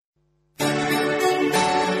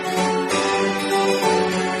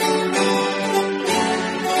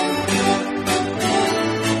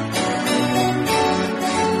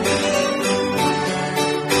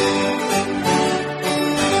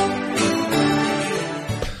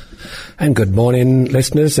And good morning,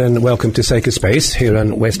 listeners, and welcome to Sacred Space here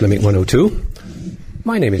on West Limerick 102.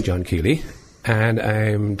 My name is John Keeley, and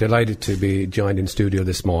I'm delighted to be joined in studio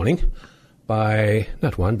this morning by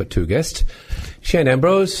not one but two guests. Shane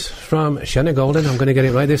Ambrose from Shanagolden. I'm going to get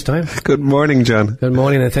it right this time. Good morning, John. Good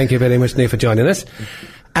morning, and thank you very much, Neil, for joining us.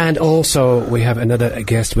 And also, we have another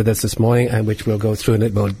guest with us this morning, and which we'll go through in a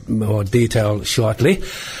bit more detail shortly.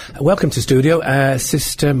 Welcome to studio,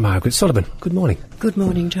 Sister Margaret Sullivan. Good morning. Good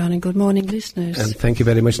morning, John, and good morning, listeners. And thank you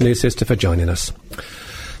very much, new sister, for joining us.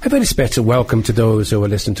 A very special welcome to those who are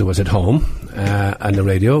listening to us at home on the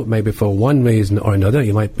radio. Maybe for one reason or another,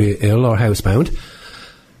 you might be ill or housebound.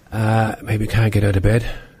 Maybe can't get out of bed,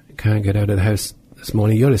 can't get out of the house this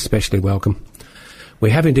morning. You're especially welcome. We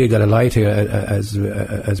have indeed got a light here, as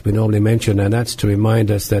we normally mention, and that's to remind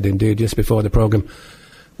us that indeed just before the programme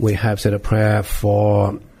we have said a prayer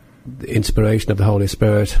for the inspiration of the Holy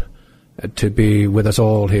Spirit to be with us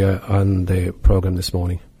all here on the programme this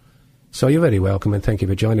morning. So you're very welcome, and thank you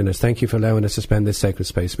for joining us. Thank you for allowing us to spend this sacred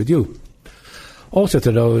space with you. Also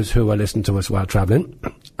to those who are listening to us while travelling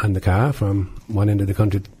on the car from one end of the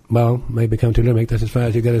country, well, maybe County Limerick, that's as far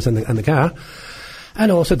as you get us on the car. And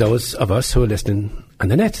also those of us who are listening on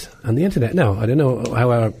the net, on the internet. Now, I don't know how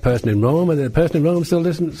our person in Rome, is the person in Rome still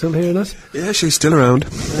hearing us? Yeah, she's still around.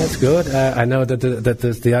 That's good. I know that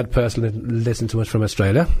there's the odd person that listens to us from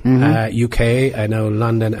Australia, UK, I know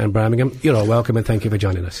London and Birmingham. You're all welcome, and thank you for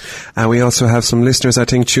joining us. And we also have some listeners, I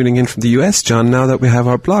think, tuning in from the US, John, now that we have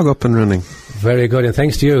our blog up and running. Very good, and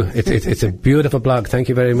thanks to you. It's a beautiful blog. Thank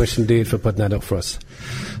you very much indeed for putting that up for us.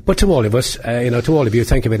 But to all of us, to all of you,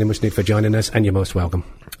 thank you very much indeed for joining us, and you're most welcome.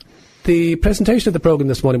 The presentation of the programme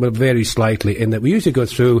this morning will vary slightly in that we usually go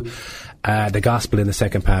through the gospel in the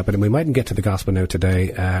second part, but we mightn't get to the gospel now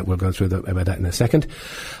today. We'll go through about that in a second.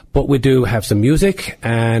 But we do have some music,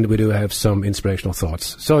 and we do have some inspirational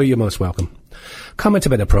thoughts. So you're most welcome. Comments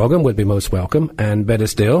about the programme would be most welcome, and better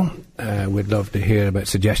still, we'd love to hear about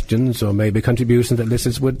suggestions or maybe contributions that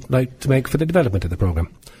listeners would like to make for the development of the programme.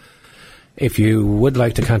 If you would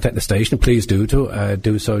like to contact the station, please do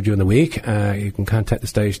so during the week. You can contact the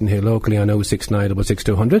station here locally on 069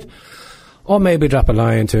 66200, or maybe drop a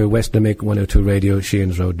line to West Limerick 102 Radio,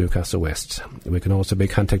 Sheehan's Road, Newcastle West. We can also be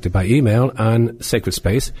contacted by email on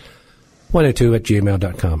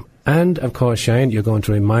sacredspace102@gmail.com. And, of course, Shane, you're going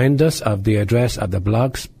to remind us of the address of the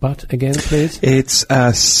blog spot again, please? It's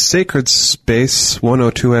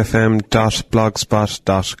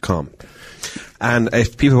sacredspace102fm.blogspot.com. And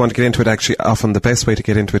if people want to get into it, actually, often the best way to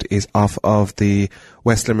get into it is off of the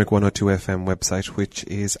West Limerick 102 FM website, which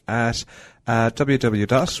is at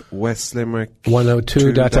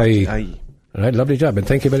www.westlimerick102.ie. All right, lovely job, and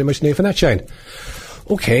thank you very much, Neil, for that, Shane.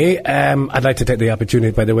 Okay, I'd like to take the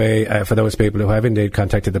opportunity, by the way, for those people who have indeed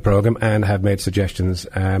contacted the programme and have made suggestions.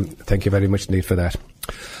 Thank you very much indeed for that.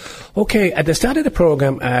 Okay, at the start of the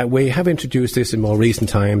programme, we have introduced this in more recent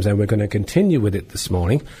times, and we're going to continue with it this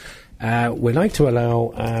morning. We'd like to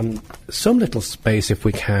allow some little space, if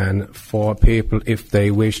we can, for people, if they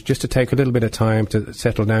wish, just to take a little bit of time to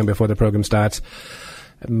settle down before the programme starts.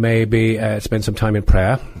 Maybe spend some time in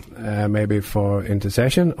prayer, maybe for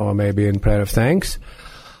intercession, or maybe in prayer of thanks,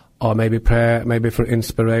 or maybe prayer, maybe for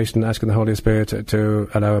inspiration, asking the Holy Spirit to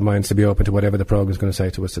allow our minds to be open to whatever the programme is going to say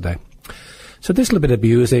to us today. So this little bit of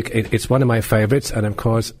music, it's one of my favourites, and of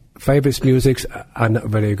course, favourites musics are not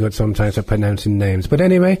very good sometimes at pronouncing names. But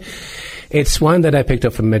anyway, it's one that I picked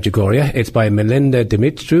up from Medjugorje. It's by Melinda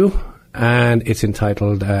Dimitriou, and it's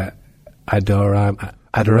entitled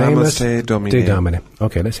Adoramus Te Domine.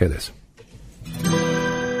 Okay, let's hear this.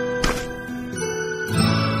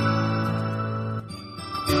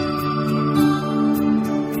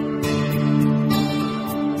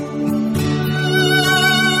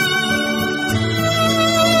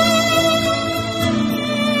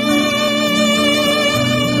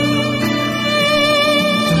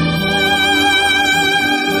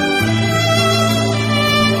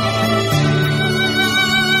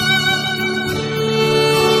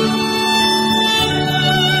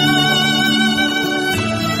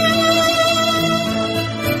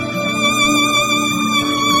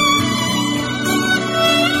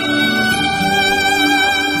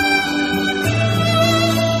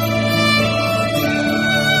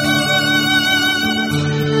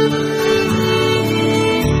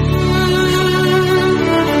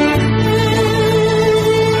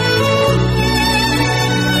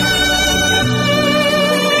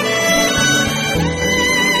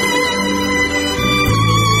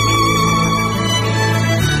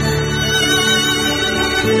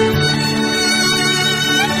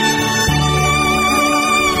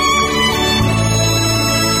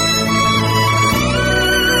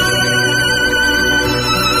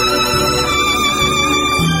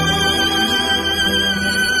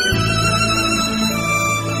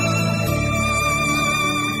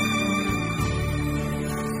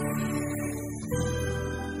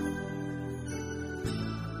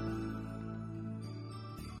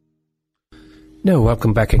 No,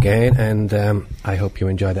 welcome back again, and I hope you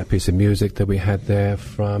enjoyed that piece of music that we had there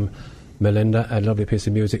from Melinda, a lovely piece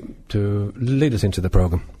of music to lead us into the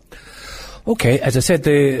programme. Okay, as I said,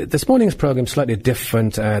 this morning's programme is slightly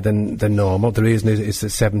different than normal. The reason is it's the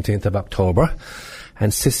 17th of October,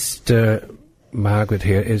 and Sister Margaret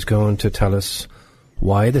here is going to tell us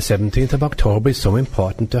why the 17th of October is so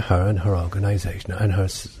important to her and her organisation and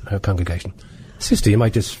her congregation. Sister, you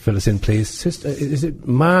might just fill us in, please. Sister, is it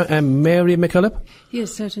Mary MacKillop?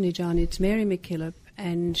 Yes, certainly, John. It's Mary MacKillop,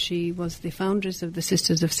 and she was the foundress of the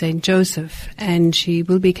Sisters of St. Joseph, and she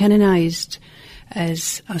will be canonised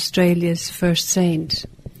as Australia's first saint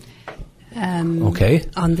on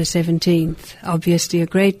the 17th. Obviously a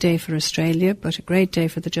great day for Australia, but a great day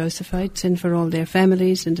for the Josephites and for all their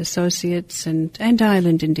families and associates and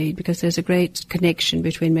Ireland indeed, because there's a great connection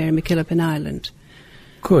between Mary MacKillop and Ireland.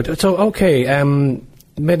 Good. So,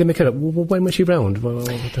 Mary MacKillop, when was she round? Well,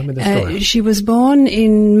 tell me the story. She was born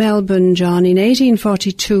in Melbourne, John, in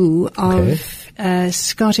 1842 of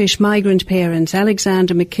Scottish migrant parents,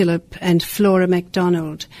 Alexander MacKillop and Flora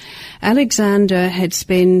MacDonald. Alexander had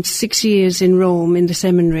spent 6 years in Rome in the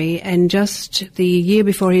seminary, and just the year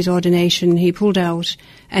before his ordination he pulled out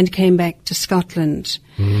and came back to Scotland.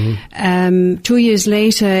 2 years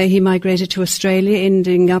later he migrated to Australia,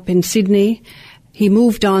 ending up in Sydney. He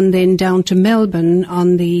moved on then down to Melbourne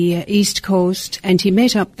on the east coast, and he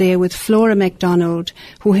met up there with Flora MacDonald,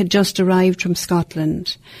 who had just arrived from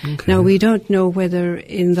Scotland. Okay. Now, we don't know whether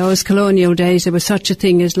in those colonial days there was such a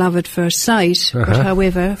thing as love at first sight, but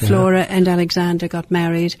however, Flora and Alexander got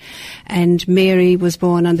married, and Mary was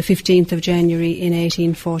born on the 15th of January in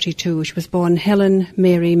 1842. She was born Helen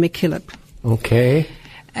Mary MacKillop. Okay.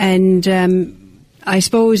 And I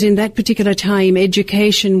suppose in that particular time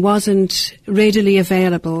education wasn't readily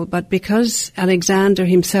available, but because Alexander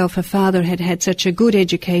himself, her father, had had such a good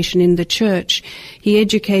education in the church, he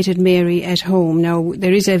educated Mary at home. Now,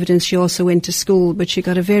 there is evidence she also went to school, but she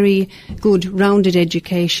got a very good, rounded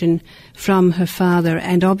education from her father,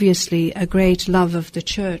 and obviously a great love of the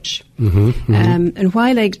church. And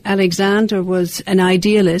while Alexander was an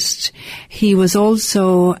idealist, he was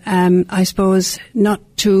also, I suppose, not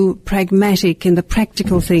too pragmatic in the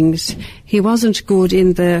practical things. He wasn't good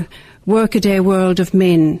in the workaday world of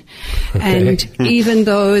men. And even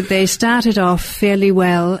though they started off fairly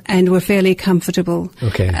well and were fairly comfortable,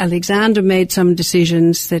 Alexander made some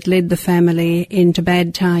decisions that led the family into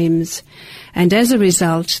bad times. And as a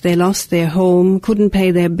result, they lost their home, couldn't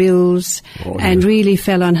pay their bills, and really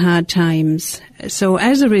fell on hard times. So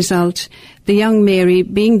as a result, the young Mary,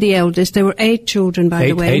 being the eldest, there were 8 children, by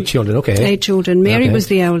the way. 8 children, okay. 8 children. Mary was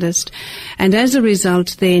the eldest. And as a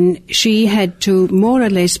result, then, she had to more or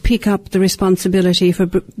less pick up the responsibility for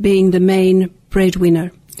being the main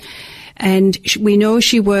breadwinner. And we know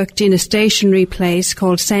she worked in a stationery place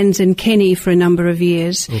called Sands and Kenny for a number of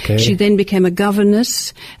years. She then became a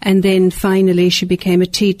governess, and then finally she became a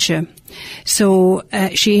teacher. So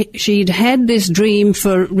she'd had this dream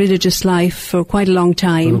for religious life for quite a long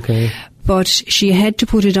time. But she had to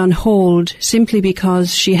put it on hold simply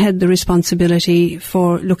because she had the responsibility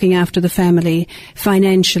for looking after the family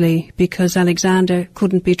financially, because Alexander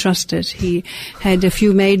couldn't be trusted. He had a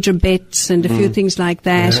few major bets and a few things like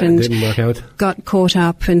that, and didn't work out. Got caught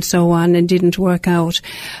up and so on, and didn't work out.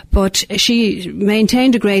 But she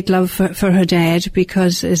maintained a great love for her dad,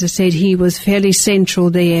 because, as I said, he was fairly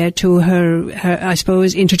central there to her, I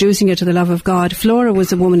suppose, introducing her to the love of God. Flora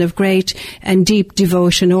was a woman of great and deep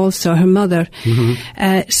devotion also. Her mother.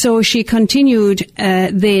 So she continued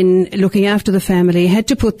then looking after the family, had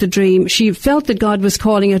to put the dream. She felt that God was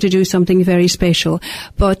calling her to do something very special,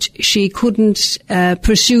 but she couldn't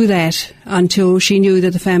pursue that until she knew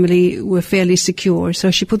that the family were fairly secure.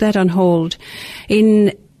 So she put that on hold. In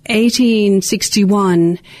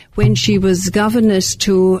 1861, when she was governess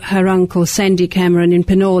to her uncle Sandy Cameron in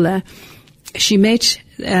Penola, she met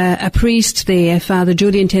a priest there, Father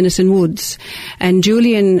Julian Tennyson Woods, and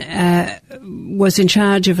Julian was in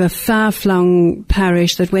charge of a far-flung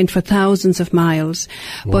parish that went for thousands of miles.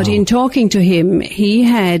 Wow. But in talking to him, he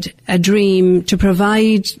had a dream to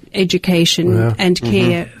provide education and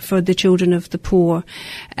care for the children of the poor.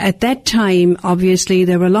 At that time, obviously,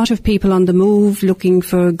 there were a lot of people on the move looking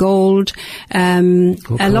for gold.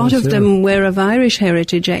 A lot of them were of Irish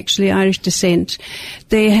heritage, actually, Irish descent.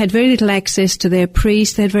 They had very little access to their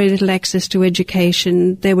priests. They had very little access to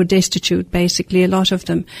education. They were destitute, basically, a lot of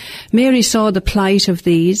them. Mary saw the plight of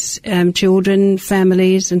these children,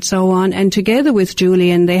 families, and so on, and together with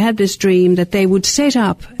Julian, they had this dream that they would set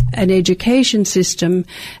up an education system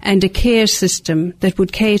and a care system that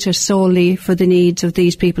would cater solely for the needs of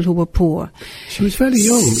these people who were poor. She was fairly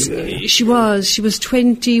young. She was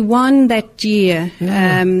 21 that year.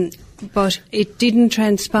 Yeah. But it didn't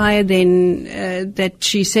transpire then that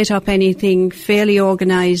she set up anything fairly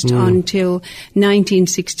organised until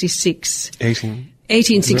 1966.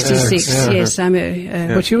 1866, yes, I'm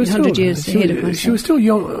but she was 100 years ahead of myself. She was still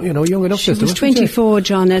young, young enough. She was 24,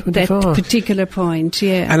 John, at 24. That particular point,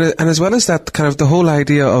 yeah. And as well as that, kind of the whole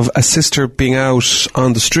idea of a sister being out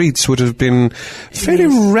on the streets would have been fairly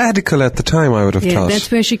radical at the time, I would have thought. That's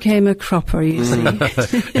where she came a cropper, you see.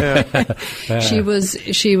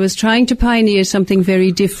 She was trying to pioneer something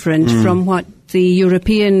very different from what the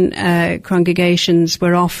European congregations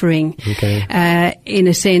were offering, in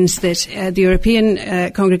a sense that the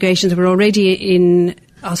European congregations were already in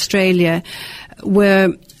Australia,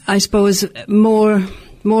 were, I suppose, more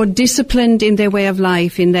disciplined in their way of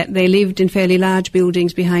life, in that they lived in fairly large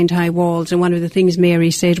buildings behind high walls. And one of the things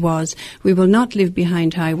Mary said was, we will not live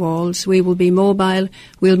behind high walls, we will be mobile,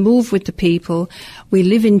 we'll move with the people, we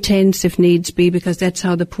live in tents if needs be, because that's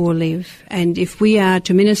how the poor live. And if we are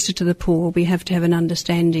to minister to the poor, we have to have an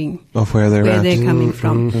understanding of where they're coming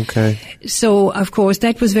from. Okay. So, of course,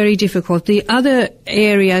 that was very difficult. The other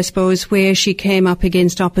area, I suppose, where she came up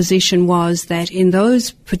against opposition was that in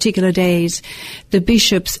those particular days, the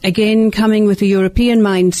bishops, again coming with a European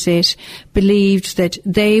mindset, believed that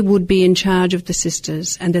they would be in charge of the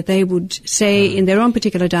sisters, and that they would say in their own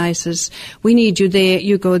particular diocese, we need you there,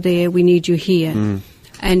 you go there, we need you here.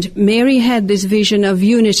 And Mary had this vision of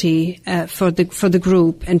unity for the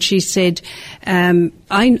group, and she said,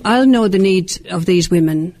 I'll know the needs of these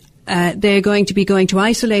women. They're going to be going to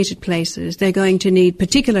isolated places. They're going to need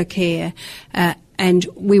particular care. And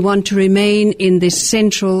we want to remain in this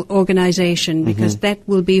central organisation, because that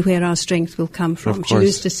will be where our strength will come from. She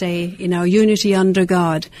used to say, in our unity under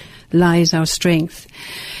God lies our strength.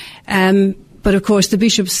 But of course the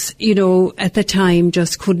bishops, at the time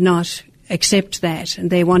just could not accept that, and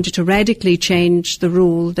they wanted to radically change the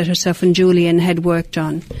rule that herself and Julian had worked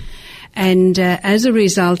on. And as a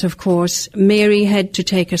result, of course, Mary had to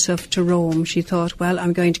take herself to Rome. She thought, well,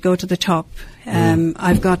 I'm going to go to the top.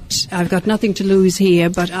 I've got nothing to lose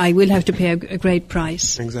here, but I will have to pay a great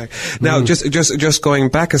price. Exactly. Now, just going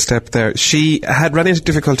back a step there, she had run into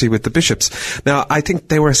difficulty with the bishops. Now, I think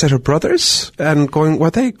they were a set of brothers, and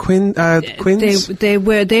were they twins? They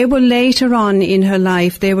were later on in her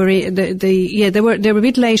life. They were a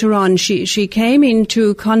bit later on. She came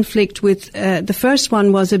into conflict with the first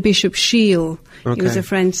one was a Bishop Shiel. Okay. He was a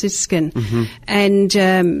Franciscan. And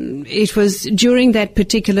it was during that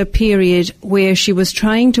particular period where she was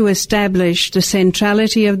trying to establish the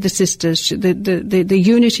centrality of the sisters, the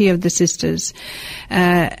unity of the sisters.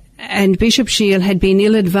 And Bishop Shiel had been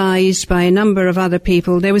ill-advised by a number of other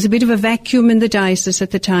people. There was a bit of a vacuum in the diocese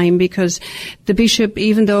at the time, because the bishop,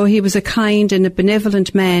 even though he was a kind and a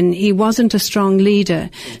benevolent man, he wasn't a strong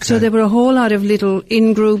leader. Okay. So there were a whole lot of little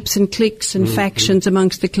in-groups and cliques and factions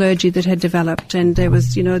amongst the clergy that had developed. And there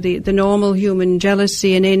was, the normal human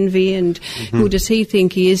jealousy and envy, and who does he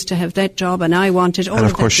think he is to have that job, and I want it. And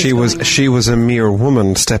of course she was a mere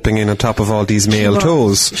woman stepping in on top of all these male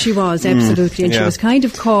toes. She was, absolutely. And she was kind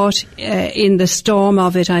of caught in the storm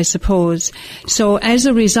of it, I suppose. So as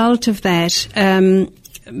a result of that,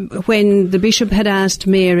 when the bishop had asked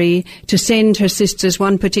Mary to send her sisters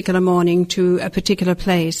one particular morning to a particular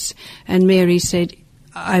place, and Mary said,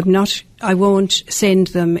 I won't send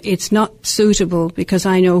them. It's not suitable, because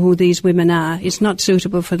I know who these women are. It's not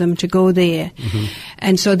suitable for them to go there.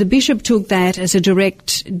 And so the bishop took that as a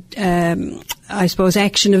direct, I suppose,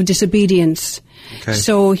 action of disobedience. Okay.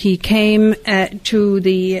 So he came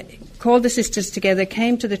called the sisters together,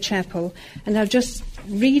 came to the chapel, and I'll just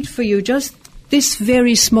read for you just this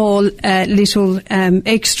very small little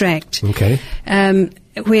extract. Okay.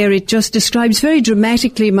 Where it just describes very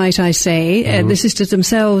dramatically, might I say, the sisters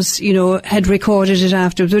themselves, had recorded it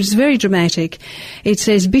afterwards, but it's very dramatic. It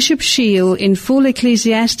says, Bishop Shiel, in full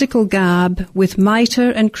ecclesiastical garb, with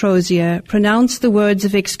mitre and crozier, pronounced the words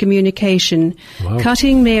of excommunication,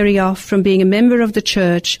 cutting Mary off from being a member of the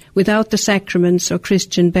church without the sacraments or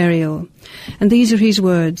Christian burial. And these are his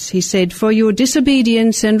words. He said, for your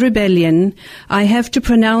disobedience and rebellion, I have to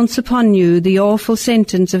pronounce upon you the awful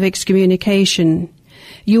sentence of excommunication.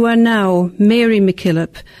 You are now, Mary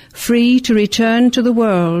MacKillop, free to return to the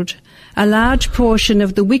world. A large portion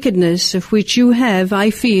of the wickedness of which you have,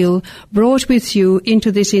 I feel, brought with you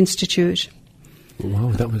into this institute.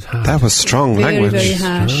 Wow, that was hard. That was strong Very, language. very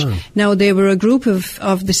harsh. Strong. Now, there were a group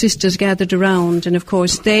of the sisters gathered around, and of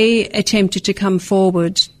course they attempted to come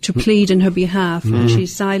forward to plead on her behalf, and she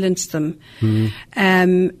silenced them.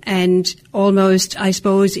 And almost, I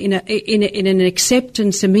suppose, in an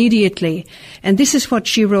acceptance immediately. And this is what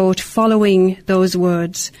she wrote following those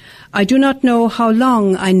words. I do not know how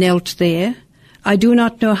long I knelt there. I do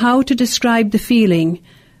not know how to describe the feeling.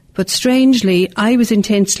 But strangely, I was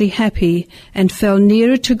intensely happy and felt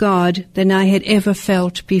nearer to God than I had ever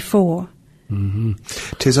felt before.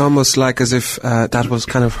 Tis almost like as if that was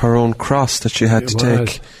kind of her own cross that she had to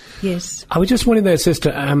take. Yes. I was just wondering there,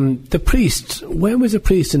 sister, the priest, where was the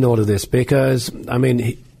priest in all of this? Because, I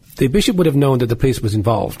mean, the bishop would have known that the priest was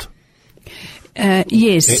involved.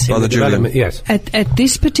 Yes. Father Julian. Yes. At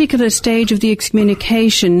this particular stage of the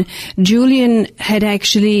excommunication, Julian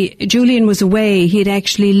was away. He had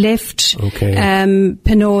actually left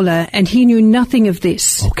Penola, and he knew nothing of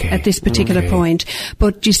this at this particular point.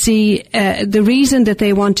 But you see, the reason that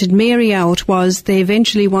they wanted Mary out was they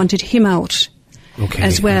eventually wanted him out.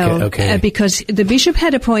 As well, because the bishop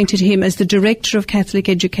had appointed him as the director of Catholic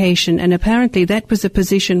education, and apparently that was a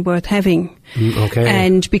position worth having.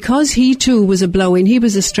 And because he too was a blow-in, he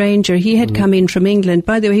was a stranger, he had come in from England.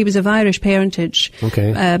 By the way, he was of Irish parentage,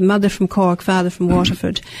 mother from Cork, father from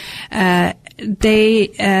Waterford. They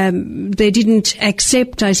didn't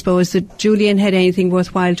accept, I suppose, that Julian had anything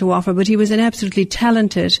worthwhile to offer, but he was an absolutely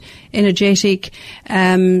talented, energetic,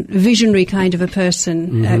 visionary kind of a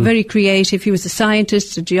person, very creative. He was a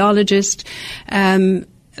scientist, a geologist,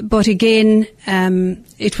 but again,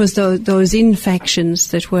 it was those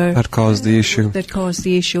infections that caused the issue. That caused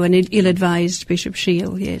the issue, and it ill-advised Bishop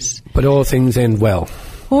Shiel. Yes. But all things end well.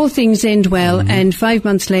 All things end well, and 5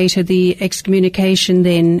 months later the excommunication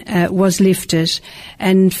then was lifted.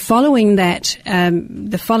 And following that,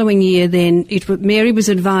 the following year then, Mary was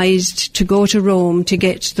advised to go to Rome to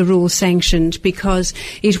get the rule sanctioned, because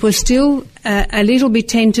it was still a little bit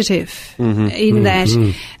tentative in that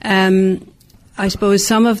I suppose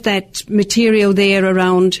some of that material there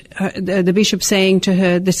around the bishop saying to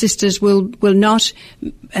her, the sisters will not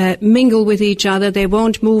mingle with each other. They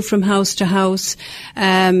won't move from house to house.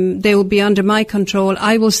 They will be under my control.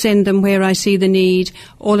 I will send them where I see the need.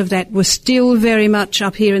 All of that was still very much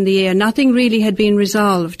up here in the air. Nothing really had been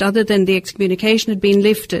resolved other than the excommunication had been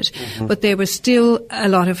lifted. But there was still a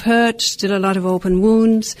lot of hurt, still a lot of open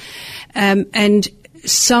wounds. And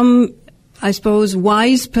some, I suppose,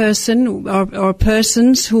 wise person or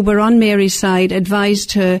persons who were on Mary's side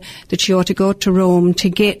advised her that she ought to go to Rome to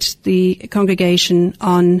get the congregation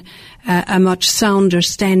on a much sounder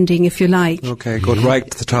standing, if you like. Okay, go right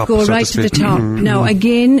to the top. Go right to the top. Now,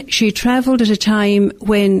 again, she travelled at a time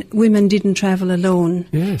when women didn't travel alone.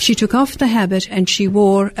 Yes. She took off the habit and she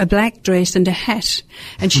wore a black dress and a hat.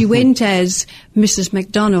 And she went as Mrs.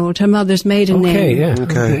 MacDonald, her mother's maiden name.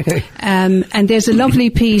 Okay. And there's a lovely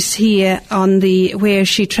piece here where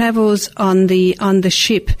she travels on the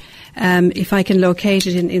ship. If I can locate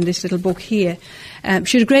it in this little book here.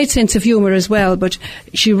 She had a great sense of humour as well, but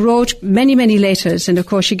she wrote many, many letters, and of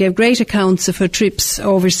course she gave great accounts of her trips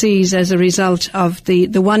overseas as a result of the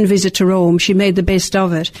one visit to Rome. She made the best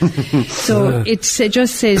of it. So it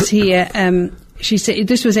just says here, she said,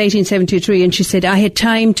 this was 1873, and she said, I had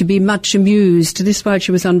time to be much amused. This while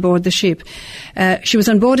she was on board the ship. She was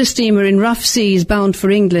on board a steamer in rough seas bound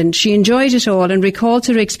for England. She enjoyed it all and recalled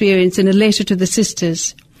her experience in a letter to the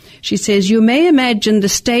sisters. She says, you may imagine the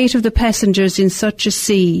state of the passengers in such a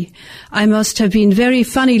sea. I must have been very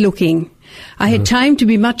funny looking. I had time to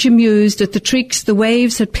be much amused at the tricks the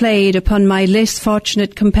waves had played upon my less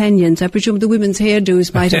fortunate companions. I presume the women's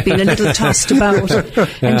hairdos might have been a little tossed about.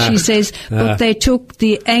 And she says, but they took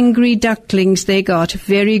the angry ducklings they got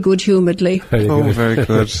very good-humouredly. Very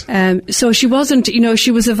good. So she wasn't,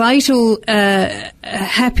 she was a vital,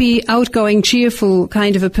 happy, outgoing, cheerful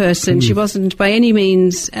kind of a person. She wasn't by any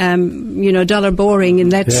means, dull or boring in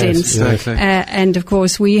that sense. Exactly. And of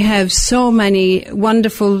course, we have so many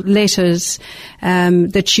wonderful letters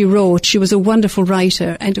that she wrote. She was a wonderful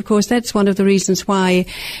writer, and of course that's one of the reasons why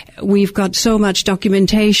we've got so much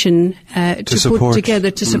documentation to put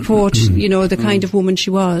together to support the kind of woman she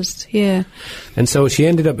was. Yeah. And so she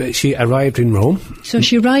arrived in Rome. So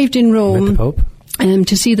she arrived in Rome. Met the Pope.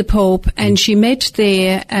 To see the Pope, and she met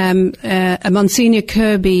there a Monsignor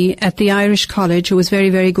Kirby at the Irish College, who was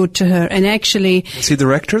very, very good to her. And actually, is he the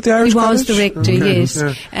rector of the Irish College? He was the rector, yes.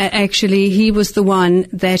 Yeah. Actually, he was the one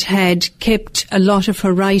that had kept a lot of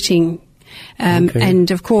her writing.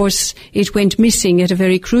 And of course, it went missing at a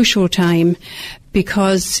very crucial time.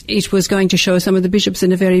 because it was going to show some of the bishops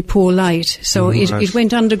in a very poor light. So it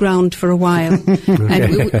went underground for a while.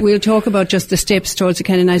 And we'll talk about just the steps towards the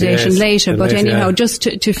canonization later. But anyhow, just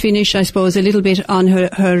to finish, I suppose, a little bit on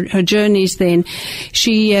her journeys then.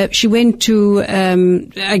 She went to,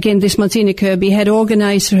 again, this Monsignor Kirby had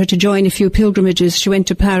organised for her to join a few pilgrimages. She went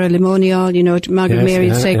to Paralimonial, to Margaret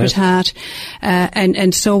Mary's Sacred Heart,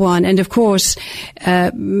 and so on. And of course,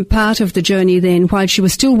 part of the journey then, while she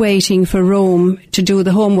was still waiting for Rome to do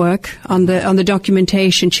the homework on the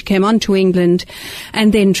documentation, she came on to England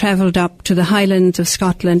and then travelled up to the Highlands of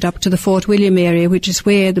Scotland, up to the Fort William area, which is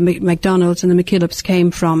where the MacDonalds and the MacKillop's came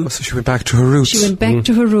from. Oh, so she went back to her roots. She went back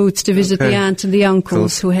to her roots to visit the aunts and the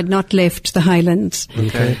uncles who had not left the Highlands,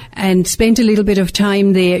 and spent a little bit of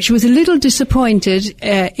time there. She was a little disappointed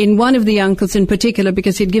in one of the uncles in particular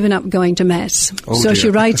because he'd given up going to Mass. She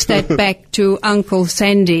writes that back to Uncle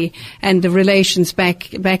Sandy and the relations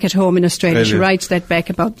back at home in Australia. Brilliant. She writes that back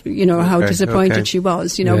about, how disappointed she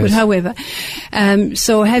was, but however.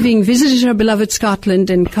 So having visited her beloved Scotland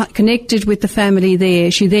and connected with the family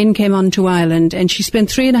there, she then came on to Ireland, and she spent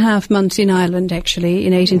 3.5 months in Ireland, actually,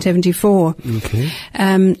 in 1874.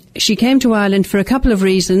 She came to Ireland for a couple of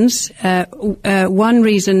reasons. One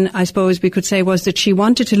reason, I suppose we could say, was that she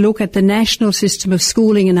wanted to look at the national system of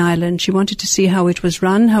schooling in Ireland. She wanted to see how it was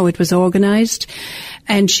run, how it was organised,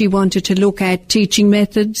 and she wanted to look at teaching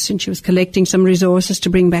methods, and she was collecting some resources to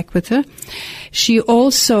bring back with her. She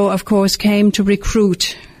also, of course, came to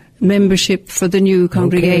recruit membership for the new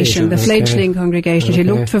congregation, the fledgling congregation. She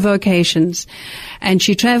looked for vocations, and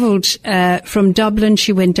she travelled from Dublin.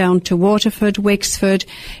 She went down to Waterford, Wexford.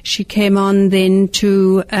 She came on then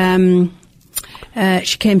to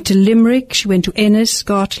she came to Limerick. She went to Ennis,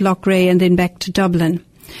 Gort, Loughrea, and then back to Dublin.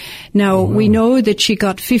 Now, we know that she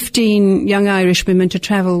got 15 young Irish women to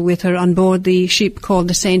travel with her on board the ship called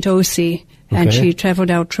the St. Osey. And she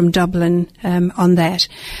travelled out from Dublin on that.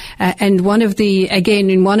 And in one of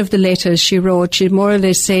the letters she wrote, she more or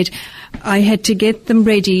less said, I had to get them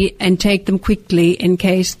ready and take them quickly in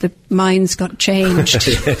case the minds got changed. I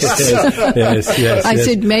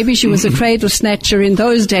said maybe she was a cradle snatcher in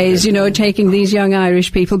those days, taking these young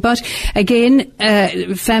Irish people. But again,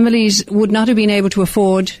 families would not have been able to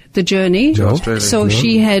afford the journey,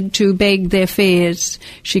 she had to beg their fares.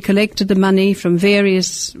 She collected the money from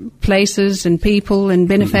various places and people and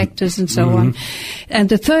benefactors and so on. And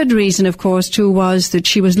the third reason, of course, too, was that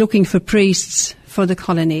she was looking for priests for the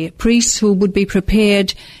colony, priests who would be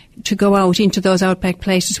prepared to go out into those outback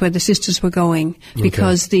places where the sisters were going,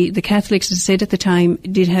 because the Catholics, as I said at the time,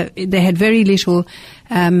 they had very little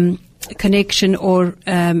connection or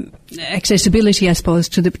accessibility, I suppose,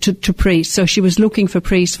 to priests. So she was looking for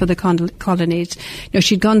priests for the colonies.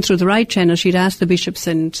 She'd gone through the right channel. She'd asked the bishops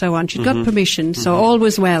and so on. She'd got permission, so all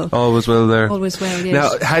was well. All was well there. All was well,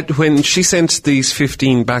 yes. Now, when she sent these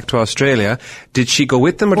 15 back to Australia, did she go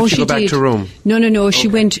with them, or did she go back to Rome? No. She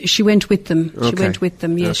went with them. She went with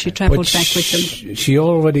them. Yes, she travelled back with them. She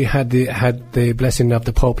already had the blessing of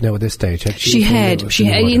the Pope now at this stage. She had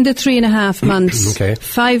in the 3.5 months.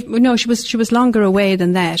 She was longer away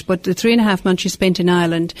than that, but the 3.5 months she spent in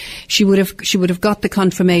Ireland, she would have got the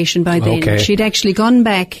confirmation by then. She'd actually gone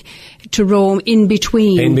back to Rome in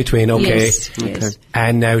between. Yes.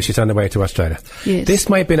 And now she's on the way to Australia. Yes. This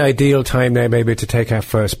might be an ideal time now maybe to take our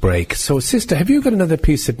first break. So, sister, have you got another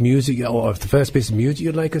piece of music, or the first piece of music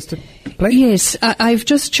you'd like us to play? Yes, I've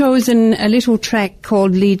just chosen a little track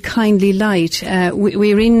called Lead Kindly Light.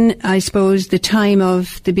 We're in, I suppose, the time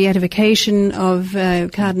of the beatification of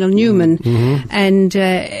Cardinal Newman, and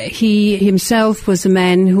he himself was a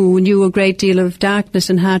man who knew a great deal of darkness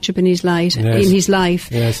and hardship in his life.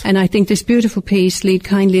 And I think this beautiful piece, Lead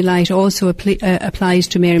Kindly Light, also applies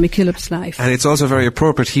to Mary MacKillop's life. And it's also very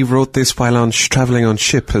appropriate. He wrote this while on travelling on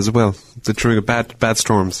ship as well, during bad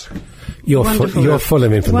storms. You're full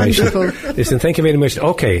of information. Wonderful. Listen, thank you very much.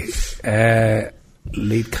 Okay,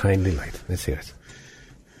 Lead Kindly Light. Let's hear it.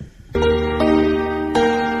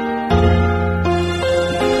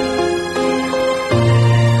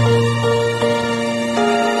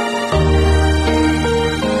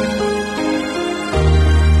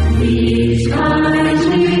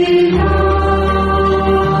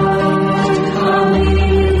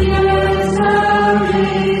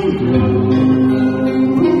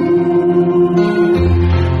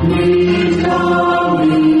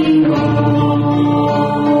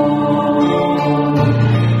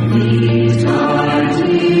 Lead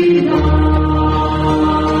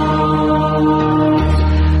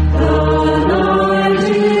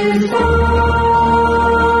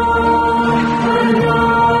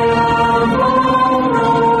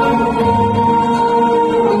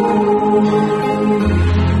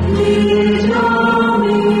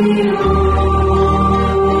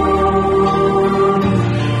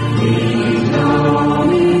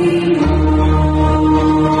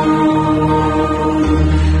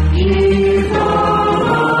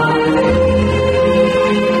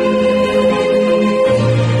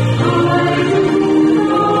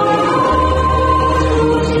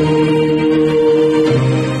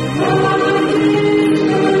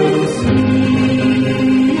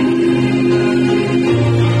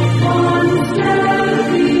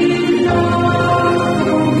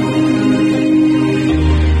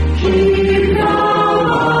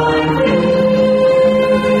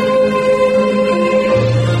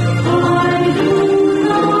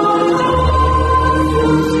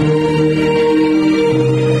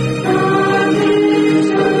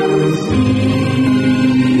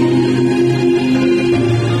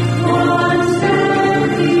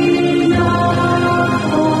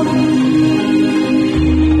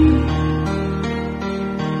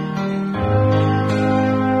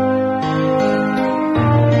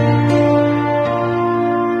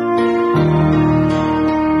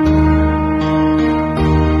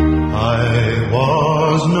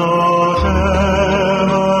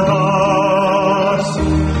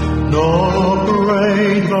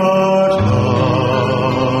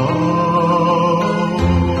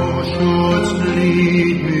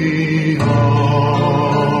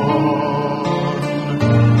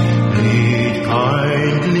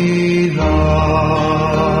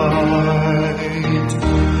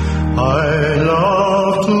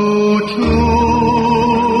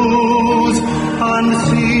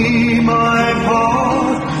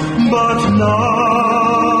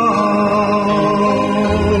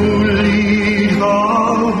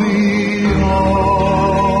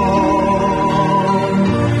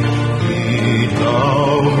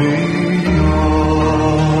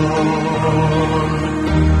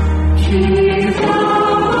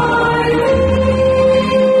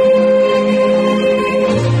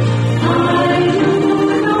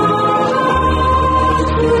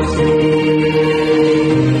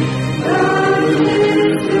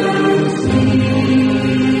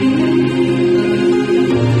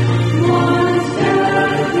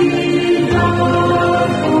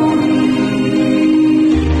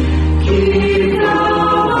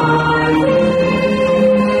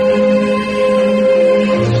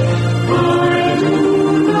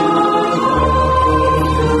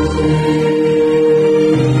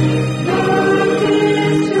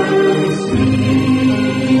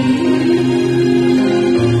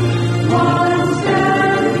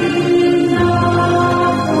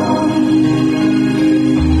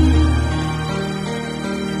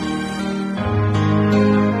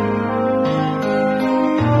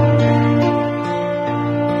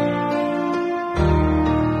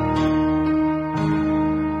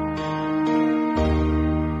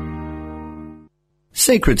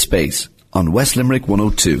Sacred Space on West Limerick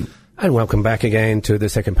 102. And welcome back again to the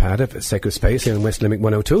second part of Sacred Space in West Limerick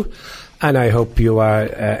 102. And I hope you are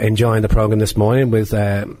enjoying the programme this morning with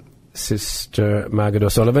Sister Margaret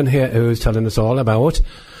O'Sullivan here, who's telling us all about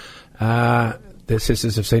the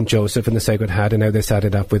Sisters of St. Joseph and the Sacred Heart, and how they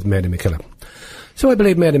started off with Mary MacKillop. So I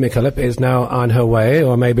believe Mary MacKillop is now on her way,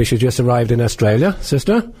 or maybe she just arrived in Australia,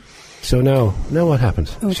 Sister. So now what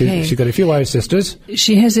happens? Okay. She got a few Irish sisters.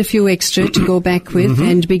 She has a few extra to go back with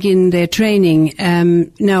and begin their training.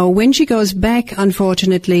 Now, when she goes back,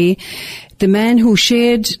 unfortunately, the man who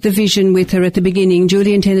shared the vision with her at the beginning,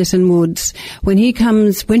 Julian Tennyson Woods, when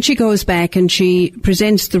she goes back and she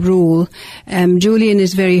presents the rule, Julian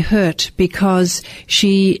is very hurt because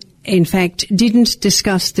she, in fact, didn't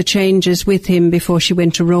discuss the changes with him before she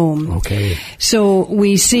went to Rome. Okay. So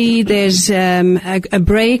we see there's a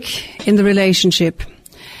break in the relationship.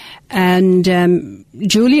 And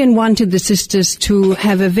Julian wanted the sisters to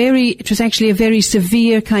have it was actually a very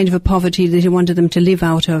severe kind of a poverty that he wanted them to live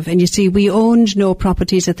out of. And you see, we owned no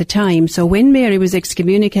properties at the time. So when Mary was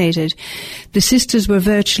excommunicated, the sisters were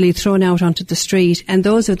virtually thrown out onto the street. And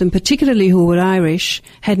those of them, particularly who were Irish,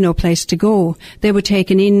 had no place to go. They were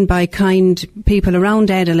taken in by kind people around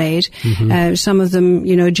Adelaide, some of them,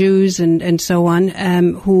 Jews and so on,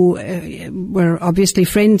 who were obviously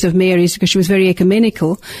friends of Mary's because she was very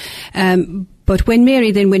ecumenical. But when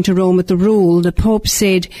Mary then went to Rome with the rule, the Pope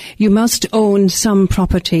said, you must own some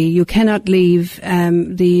property. You cannot leave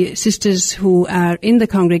the sisters who are in the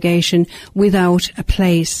congregation without a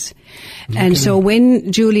place. And so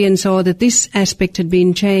when Julian saw that this aspect had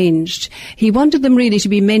been changed, he wanted them really to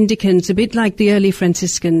be mendicants, a bit like the early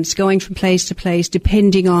Franciscans, going from place to place,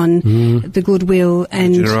 depending on the goodwill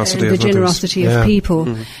and the generosity of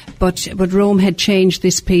people. But Rome had changed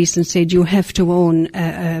this piece and said you have to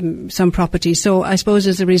own some property. So I suppose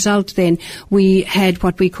as a result then, we had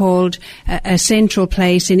what we called a central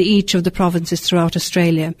place in each of the provinces throughout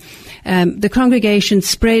Australia. The congregation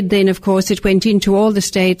spread then, of course, it went into all the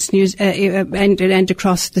states, and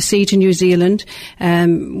across the sea to New Zealand.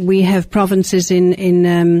 We have provinces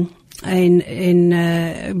in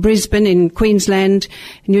Brisbane, in Queensland,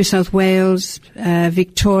 New South Wales,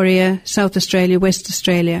 Victoria, South Australia, West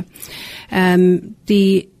Australia.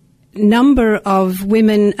 The number of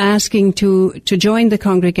women asking to join the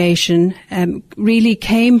congregation really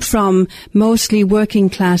came from mostly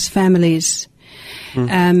working class families.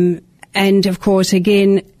 And of course,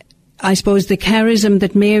 again, I suppose the charism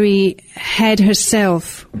that Mary had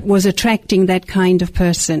herself was attracting that kind of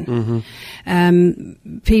person.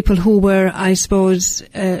 People who were, I suppose,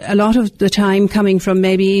 a lot of the time coming from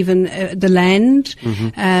maybe even the land,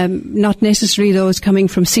 not necessarily those coming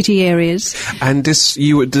from city areas. And the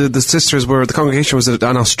sisters the congregation was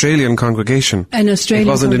an Australian congregation. An Australian It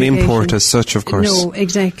wasn't an congregation. import as such, of course. No,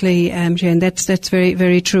 exactly, Jane. That's very,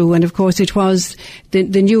 very true. And of course it was the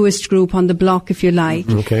newest group on the block, if you like.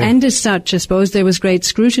 Okay. And as such, I suppose there was great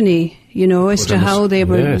scrutiny, as to how they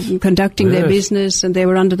were conducting their business, and they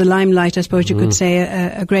were under the limelight, I suppose you could say,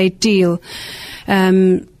 a great deal.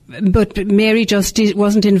 But Mary just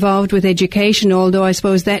wasn't involved with education, although I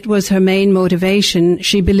suppose that was her main motivation.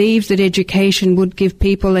 She believed that education would give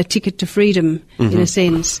people a ticket to freedom, in a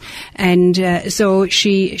sense. And so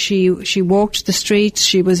she walked the streets.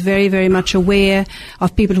 She was very, very much aware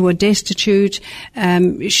of people who were destitute.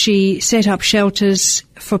 She set up shelters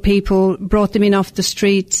for people, brought them in off the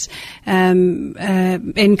streets,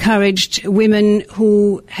 encouraged women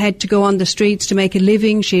who had to go on the streets to make a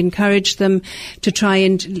living. She encouraged them to try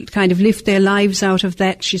and kind of lift their lives out of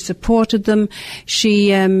that. She supported them.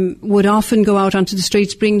 She would often go out onto the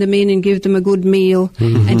streets, bring them in and give them a good meal.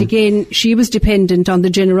 And again, she was dependent on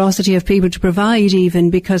the generosity of people to provide,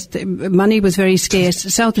 even because the money was very scarce.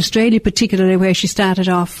 South Australia, particularly where she started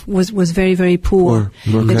off, was very, very poor.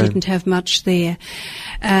 They didn't have much there.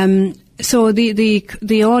 So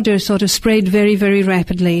the order sort of spread very, very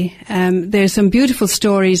rapidly. There's some beautiful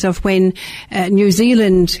stories of when New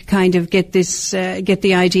Zealand kind of get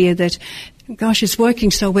the idea that, gosh, it's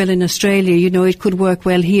working so well in Australia, it could work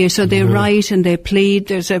well here. So they write and they plead.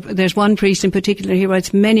 There's one priest in particular, he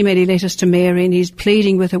writes many, many letters to Mary, and he's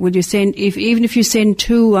pleading with her, would you send, even if you send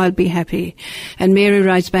 2, I'll be happy. And Mary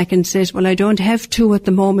writes back and says, well, I don't have 2 at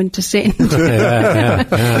the moment to send.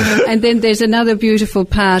 And then there's another beautiful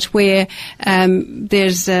part where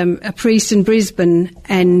there's a priest in Brisbane,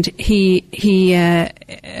 and he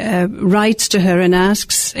writes to her and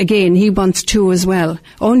asks, again, he wants 2 as well,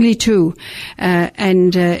 only 2.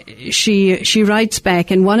 And she writes back,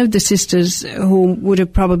 and one of the sisters, who would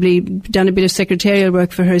have probably done a bit of secretarial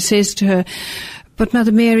work for her, says to her, But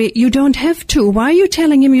Mother Mary, you don't have to. Why are you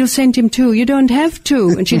telling him you'll send him to? You don't have to.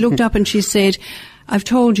 And she looked up and she said, I've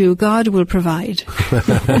told you, God will provide.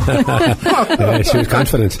 Yeah, she was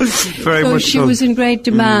confident. Very So much she so. was in great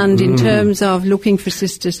demand in terms of looking for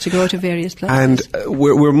sisters to go to various places. And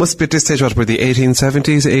we must be at this stage, what, were the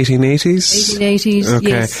 1870s, 1880s? 1880s, Okay.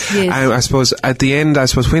 yes. I suppose at the end,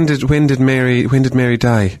 when did Mary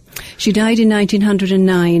die? She died in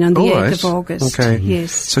 1909 on the 8th of August. Okay.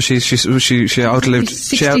 Yes. So she outlived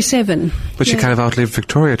 67. but she kind of outlived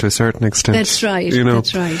Victoria to a certain extent. That's right. You know.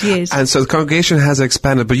 That's right. Yes. And so the congregation has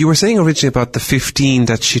expanded. But you were saying originally about the 15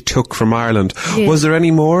 that she took from Ireland. Yes. Was there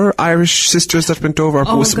any more Irish sisters that went over,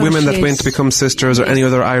 or women that went to become sisters, or any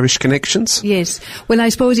other Irish connections? Yes. Well, I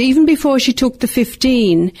suppose even before she took the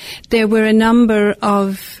 15, there were a number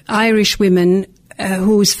of Irish women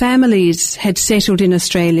whose families had settled in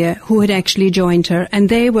Australia who had actually joined her, and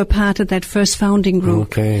they were part of that first founding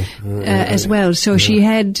group as well. So she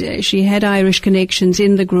had Irish connections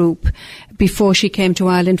in the group before she came to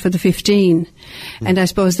Ireland for the 15. And I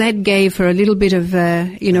suppose that gave her a little bit of,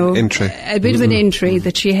 entry. a bit of an entry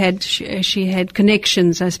that she had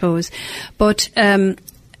connections, I suppose. But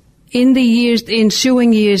in the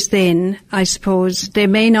ensuing years then, I suppose, there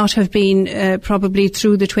may not have been, probably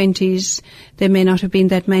through the 20s, there may not have been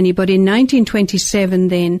that many, but in 1927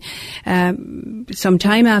 then, some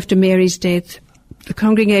time after Mary's death, the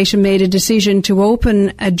congregation made a decision to open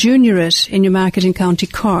a juniorate in Newmarket in County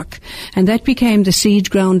Cork, and that became the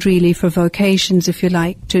seed ground really for vocations, if you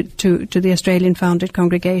like, to the Australian founded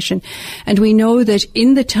congregation. And we know that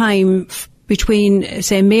in the time between,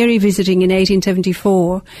 say, Mary visiting in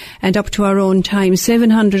 1874 and up to our own time,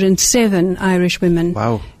 707 Irish women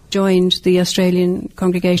joined the Australian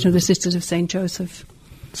Congregation of the Sisters of St. Joseph.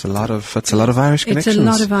 That's a lot of Irish connections. It's a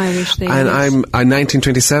lot of Irish there. And in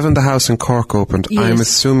 1927 the house in Cork opened. Yes. I'm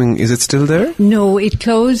assuming, is it still there? No, it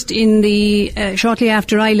closed in the shortly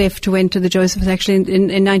after I left to went to the Josephs. Actually, in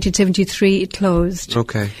 1973 it closed.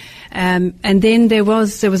 Okay. And then there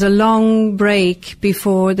was a long break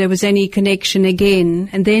before there was any connection again.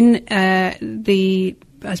 And then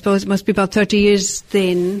I suppose it must be about 30 years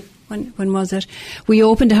then. When was it? We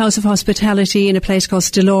opened a house of hospitality in a place called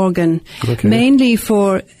Stillorgan, mainly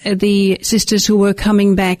for the sisters who were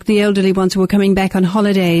coming back, the elderly ones who were coming back on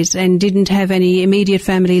holidays and didn't have any immediate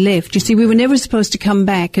family left. You see, we were never supposed to come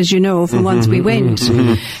back, as you know, from once we went.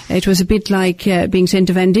 It was a bit like being sent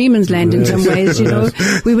to Van Diemen's Land in some ways, you know.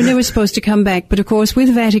 We were never supposed to come back. But of course,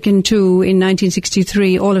 with Vatican II in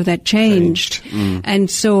 1963, all of that changed. And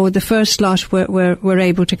so the first lot were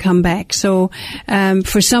able to come back. So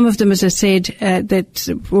for some of them, as I said,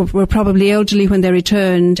 that were probably elderly when they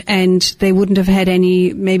returned, and they wouldn't have had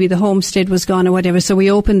any, maybe the homestead was gone or whatever, so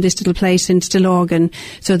we opened this little place in Stillorgan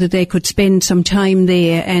so that they could spend some time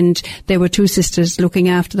there, and there were two sisters looking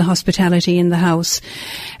after the hospitality in the house.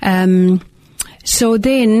 So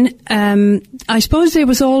then, I suppose there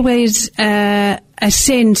was always a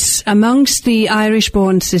sense amongst the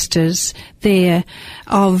Irish-born sisters there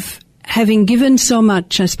of having given so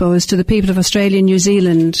much, I suppose, to the people of Australia and New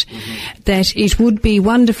Zealand, that it would be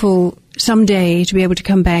wonderful someday to be able to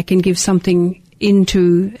come back and give something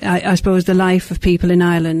into, I suppose, the life of people in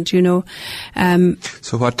Ireland, you know.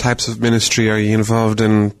 So what types of ministry are you involved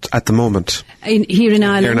in at the moment? Here in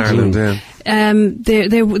Ireland? Here in Ireland, yeah.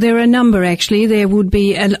 There are a number, actually. There would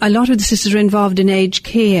be a lot of the sisters are involved in aged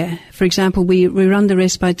care. For example, we run the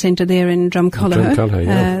respite centre there in Drumculloch.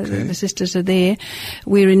 The sisters are there.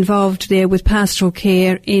 We're involved there with pastoral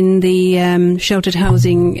care in the sheltered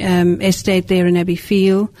housing estate there in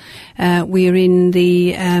Abbeyfield. We're in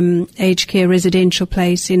the aged care residential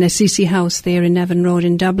place in Assisi House there in Navan Road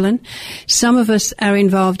in Dublin. Some of us are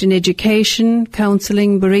involved in education,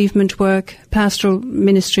 counselling, bereavement work, pastoral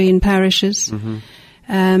ministry in parishes.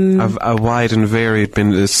 A wide and varied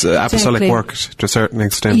apostolic work to a certain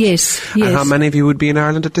extent. Yes. And how many of you would be in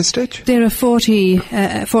Ireland at this stage? There are 40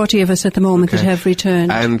 of us at the moment that have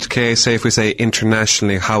returned. And if we say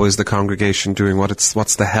internationally, how is the congregation doing?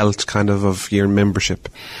 What's the health kind of your membership?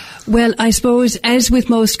 Well, I suppose, as with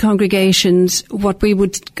most congregations, what we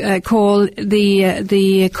would call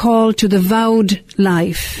the call to the vowed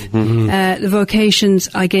life, the vocations,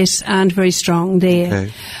 I guess, aren't very strong there.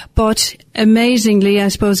 Okay. But amazingly, I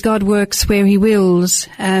suppose God works where He wills.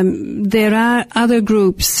 There are other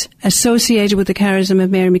groups associated with the charism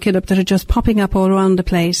of Mary MacKillop that are just popping up all around the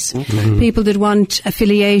place. People that want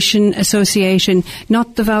affiliation, association,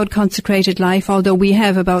 not the vowed consecrated life, although we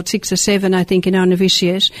have about 6 or 7, I think, in our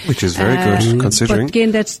novitiate. Which is very good, considering. But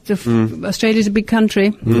again, Australia's a big country.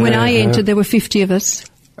 When I entered, there were 50 of us.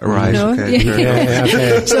 Right, No? okay.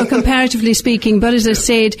 Okay. So comparatively speaking, but as I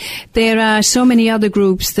said, there are so many other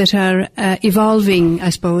groups that are evolving, I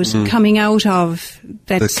suppose, coming out of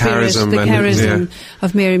that The spirit, charism the and- charism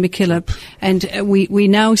of Mary MacKillop. And we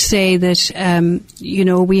now say that,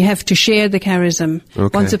 we have to share the charism.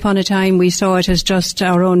 Okay. Once upon a time we saw it as just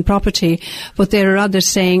our own property, but there are others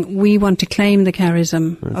saying we want to claim the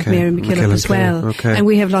charism of Okay. Mary MacKillop as well. Okay. And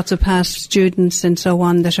we have lots of past students and so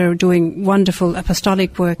on that are doing wonderful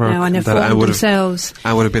apostolic work now and have That I formed would have- themselves.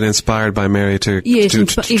 I would have been inspired by Mary to Yes, to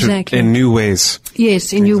exactly. in new ways.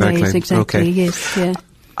 Yes, in new Exactly. ways, exactly. Okay. Yes, yeah.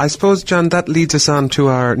 I suppose, John, that leads us on to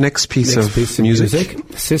our next piece of music.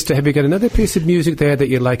 Sister, have you got another piece of music there that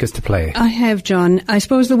you'd like us to play? I have, John. I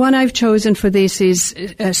suppose the one I've chosen for this is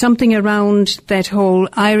something around that whole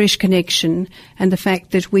Irish connection and the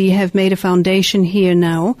fact that we have made a foundation here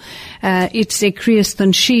now. It's a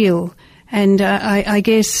Creaston Shield. And I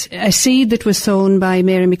guess a seed that was sown by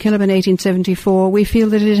Mary MacKillop in 1874, we feel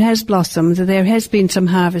that it has blossomed, that there has been some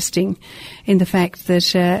harvesting in the fact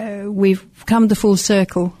that we've come the full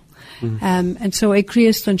circle. And so a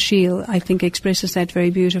Creaston Shield, I think, expresses that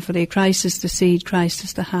very beautifully. Christ is the seed, Christ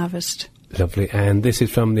is the harvest. Lovely. And this is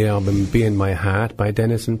from the album Be In My Heart by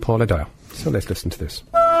Dennis and Paula Doyle. So let's listen to this.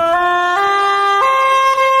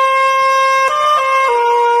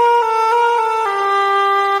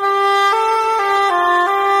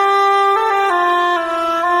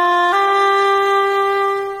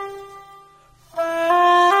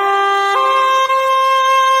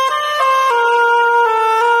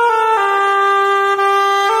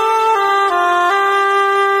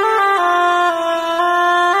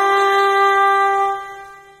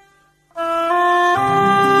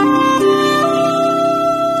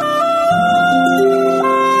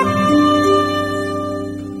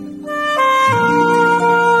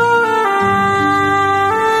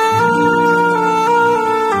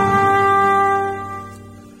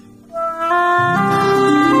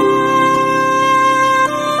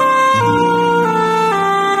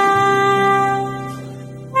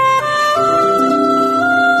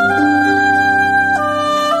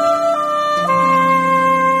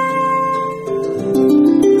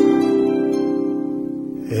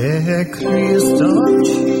 Creaston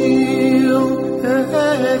Shield,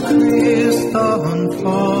 Creaston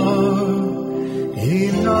Far,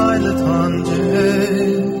 in Islet on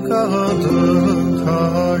Gadon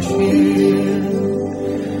Tashir,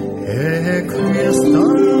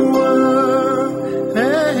 Creaston War,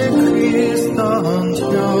 Creaston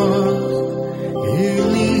Tios,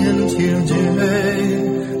 Ilian Tilde,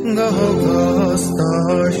 Gastashir.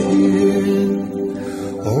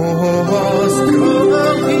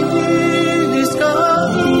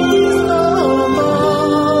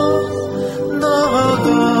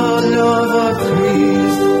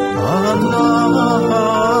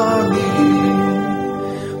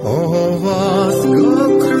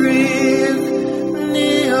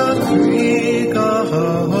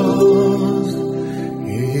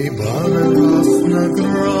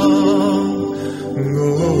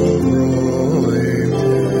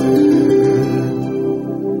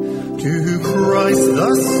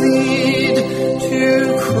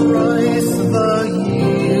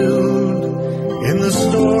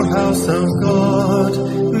 Storehouse of God,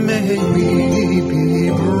 may we be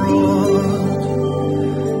brought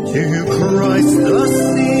to Christ the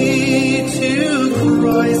sea, to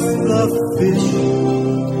Christ the fish,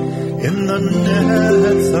 in the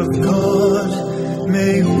nets of God,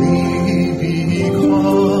 may we be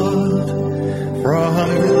caught, from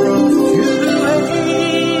growth to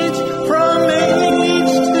age, from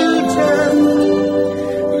age to death,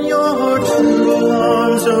 your true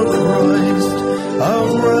arms, O Christ,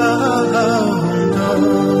 around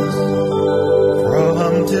us,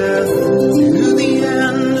 from death to the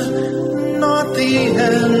end, not the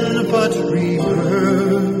end but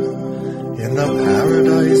rebirth, in the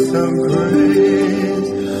paradise of grace,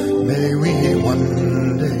 may we one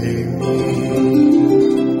day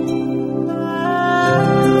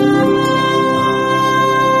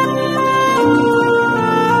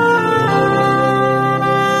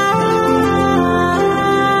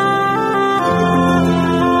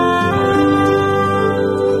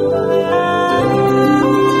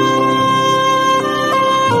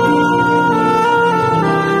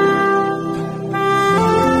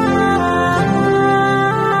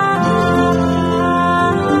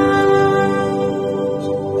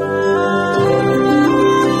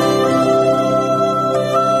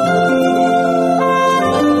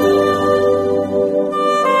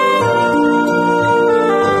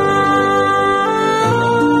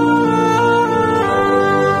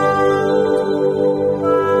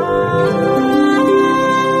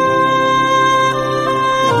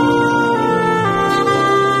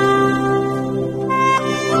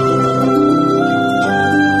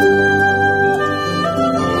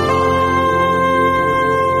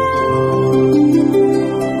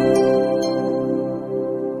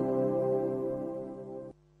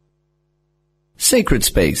Sacred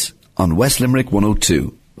Space on West Limerick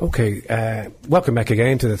 102. Okay, welcome back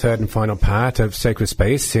again to the third and final part of Sacred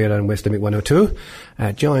Space here on West Limerick 102.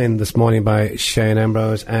 Joined this morning by Shane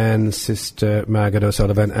Ambrose and Sister Margaret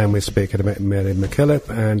O'Sullivan, and we're speaking about Mary MacKillop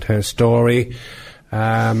and her story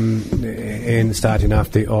in starting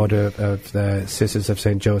off the Order of the Sisters of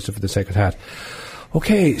St. Joseph of the Sacred Heart.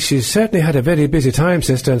 Okay, she's certainly had a very busy time,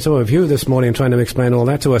 Sister, and so have you this morning trying to explain all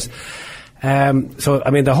that to us. So, I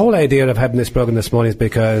mean, the whole idea of having this program this morning is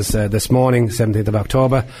because this morning, 17th of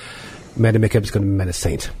October, Mary MacKillop is going to be made a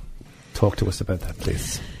saint. Talk to us about that,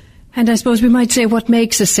 please. And I suppose we might say what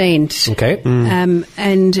makes a saint. Okay.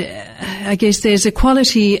 I guess there's a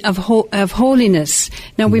quality of holiness.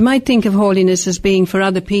 Now, we might think of holiness as being for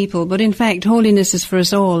other people, but in fact, holiness is for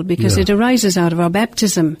us all because it arises out of our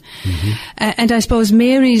baptism. And I suppose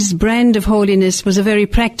Mary's brand of holiness was a very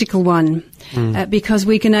practical one because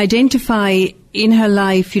we can identify in her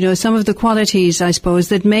life, some of the qualities, I suppose,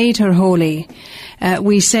 that made her holy.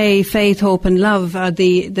 We say faith, hope and love are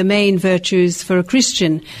the main virtues for a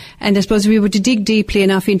Christian. And I suppose if we were to dig deeply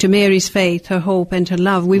enough into Mary's faith, her hope and her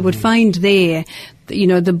love, we would find there,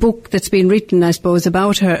 the book that's been written, I suppose,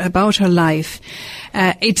 about her life.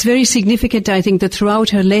 It's very significant, I think, that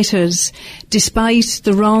throughout her letters, despite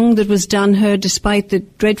the wrong that was done her, despite the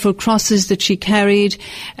dreadful crosses that she carried,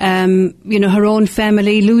 her own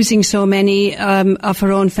family, losing so many of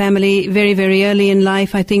her own family very, very early in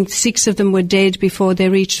life. I think 6 of them were dead before they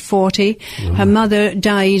reached 40. Her mother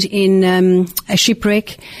died in a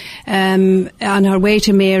shipwreck on her way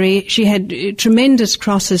to Mary. She had tremendous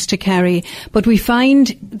crosses to carry, but we find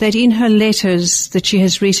that in her letters that she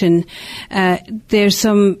has written, there's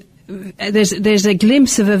a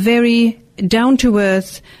glimpse of a very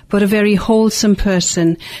down-to-earth but a very wholesome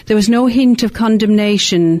person. There was no hint of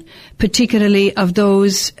condemnation, particularly of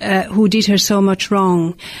those who did her so much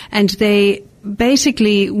wrong. And they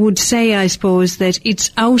basically would say, I suppose, that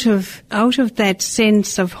it's out of that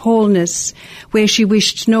sense of wholeness where she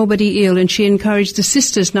wished nobody ill, and she encouraged the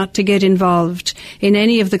sisters not to get involved in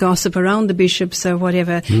any of the gossip around the bishops or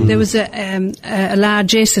whatever. There was a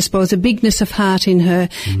largesse, I suppose, a bigness of heart in her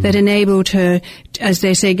that enabled her, as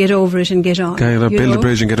they say, get over it and get on. Build a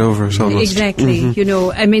bridge and get over it almost. Exactly.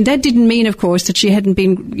 I mean, that didn't mean, of course, that she hadn't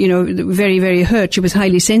been, very, very hurt. She was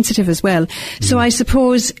highly sensitive as well. So I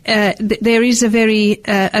suppose there is a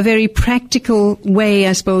very practical way,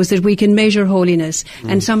 I suppose, that we can measure holiness.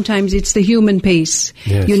 And sometimes it's the human piece,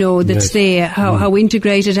 that's there. How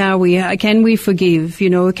integrated are we? Can we forgive?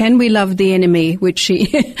 Can we love the enemy, which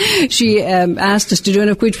she asked us to do,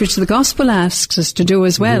 and which the gospel asks us to do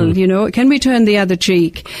as well. Can we turn the other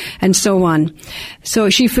cheek, and so on. So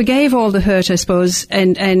she forgave all the hurt, I suppose,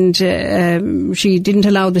 and she didn't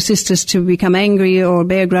allow the sisters to become angry or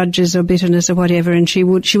bear grudges or bitterness or whatever. And she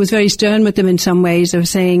was very stern with them in some ways, of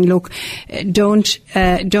saying, look, don't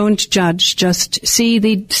judge, just see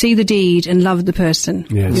the deed and love the person.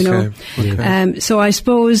 Yes. Okay. So I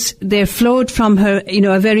suppose there flowed from her,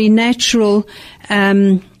 a very natural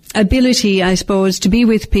ability, I suppose, to be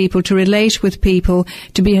with people, to relate with people,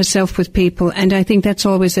 to be herself with people. And I think that's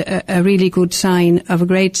always a really good sign of a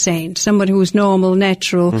great saint. Somebody who's normal,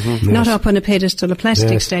 natural, not up on a pedestal, a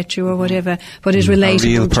plastic statue or whatever, but is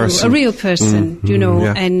relatable to a real person,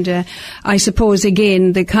 And I suppose,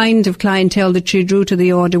 again, the kind of clientele that she drew to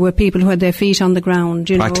the order were people who had their feet on the ground,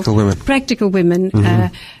 Practical women.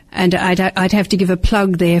 And I'd have to give a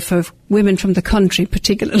plug there for women from the country,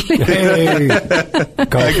 particularly. Of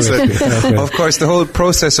course, the whole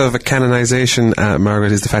process of a canonization,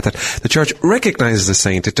 Margaret, is the fact that the Church recognises a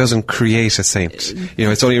saint. It doesn't create a saint.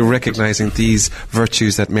 It's only recognising these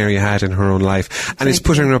virtues that Mary had in her own life, and it's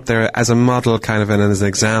putting her up there as a model, kind of, and as an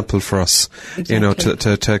example for us.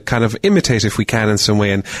 To kind of imitate, if we can, in some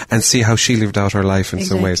way, and see how she lived out her life in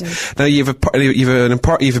some ways. Now, you have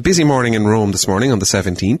a busy morning in Rome this morning on the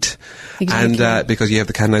 17th. And because you have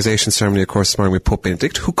the canonization ceremony, of course, this morning with Pope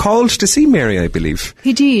Benedict, who called to see Mary, I believe.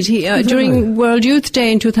 He did. During World Youth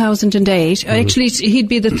Day in 2008, actually he'd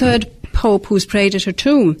be the third Pope who's prayed at her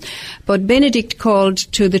tomb. But Benedict called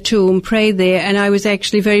to the tomb, prayed there, and I was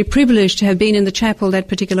actually very privileged to have been in the chapel that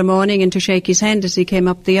particular morning and to shake his hand as he came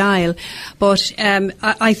up the aisle. But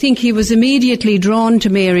I think he was immediately drawn to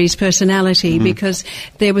Mary's personality because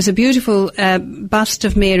there was a beautiful bust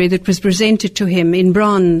of Mary that was presented to him in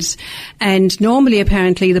bronze. And normally,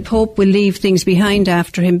 apparently, the Pope will leave things behind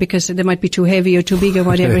after him because they might be too heavy or too big or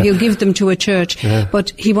whatever. He'll give them to a church.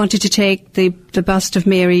 But he wanted to take the bust of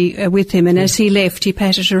Mary with with him, and as he left, he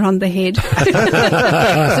patted her on the head.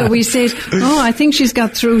 So we said, I think she's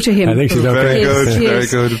got through to him. I think she's okay. Very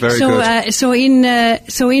good, very good.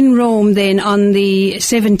 So in Rome then, on the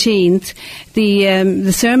 17th,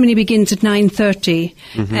 the ceremony begins at 9:30,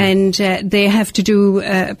 and they have to do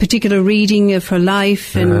a particular reading of her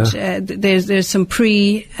life, and there's some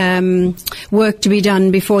work to be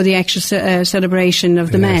done before the actual celebration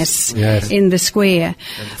of the Mass in the square.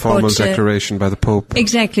 Formal declaration by the Pope.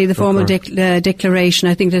 Exactly, the formal declaration.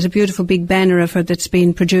 I think there's a beautiful big banner of her that's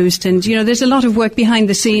been produced, and there's a lot of work behind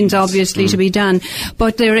the scenes, obviously, to be done.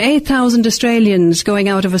 But there are 8,000 Australians going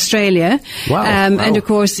out of Australia, and of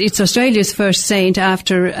course it's Australia's first saint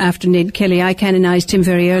after Ned Kelly. I canonised him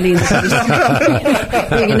very early in the piece.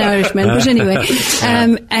 Being an Irishman, but anyway.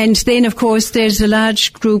 And then, of course, there's a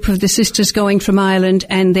large group of the sisters going from Ireland,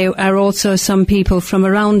 and there are also some people from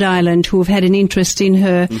around Ireland who have had an interest in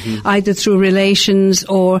her, either through relations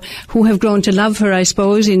or who have grown to love her, I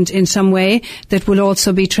suppose, in some way, that will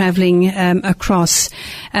also be travelling across.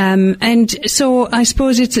 And so I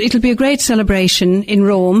suppose it'll be a great celebration in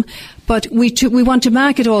Rome. But we want to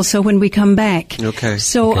mark it also when we come back. Okay.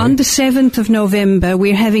 So on the 7th of November,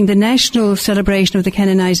 we're having the national celebration of the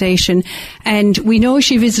canonisation. And we know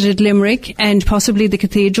she visited Limerick and possibly the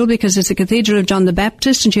cathedral, because it's the cathedral of John the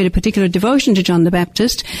Baptist, and she had a particular devotion to John the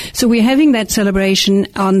Baptist. So we're having that celebration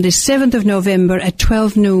on the 7th of November at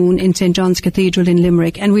 12 noon in St. John's Cathedral in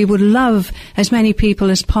Limerick. And we would love as many people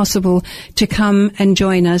as possible to come and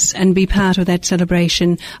join us and be part of that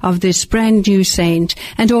celebration of this brand new saint.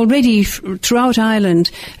 And already throughout Ireland,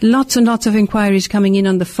 lots and lots of inquiries coming in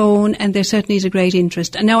on the phone, and there certainly is a great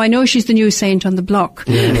interest. And now I know she's the new saint on the block.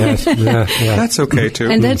 Yes, That's okay too.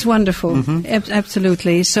 And that's wonderful.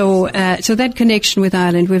 Absolutely. So that connection with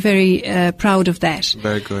Ireland, we're very proud of that.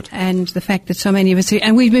 Very good. And the fact that so many of us,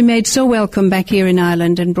 and we've been made so welcome back here in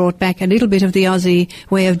Ireland and brought back a little bit of the Aussie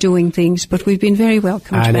way of doing things, but we've been very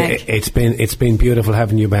welcomed and back. It's been beautiful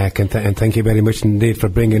having you back, and thank you very much indeed for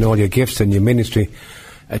bringing all your gifts and your ministry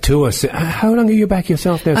to us. How long are you back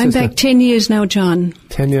yourself now, I'm sister? back 10 years now, John.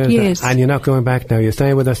 10 years? Yes. And you're not going back now? You're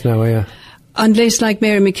staying with us now, are you? Unless, like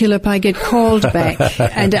Mary MacKillop, I get called back.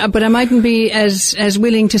 But I mightn't be as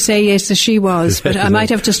willing to say yes as she was. But I might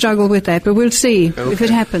have to struggle with that. But we'll see if it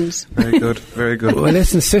happens. Very good, very good. Well,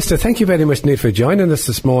 listen, sister, thank you very much indeed for joining us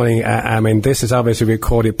this morning. I mean, this is obviously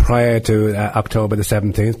recorded prior to October the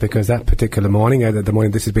 17th, because that particular morning, the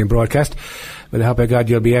morning this has been broadcast, with the help of God,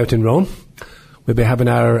 you'll be out in Rome. We'll be having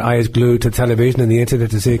our eyes glued to the television and the internet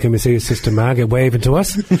to see, can we see Sister Margaret waving to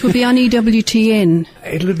us? It will be on EWTN.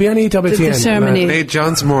 It'll be on EWTN. The ceremony. St.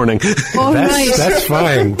 John's morning. All right. That's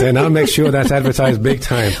fine. Then I'll make sure that's advertised big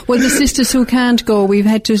time. Well, the sisters who can't go, we've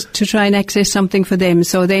had to try and access something for them,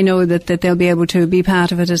 so they know that they'll be able to be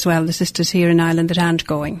part of it as well, the sisters here in Ireland that aren't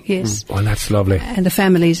going. Yes. Well, that's lovely. And the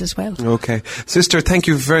families as well. Okay. Sister, thank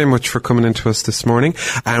you very much for coming into us this morning,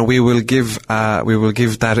 and we will give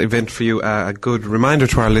that event for you a good reminder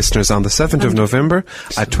to our listeners on the 7th of November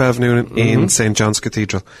at 12 noon in St. John's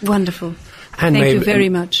Cathedral. Wonderful. And thank you very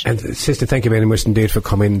much. And sister, thank you very much indeed for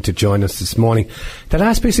coming to join us this morning. The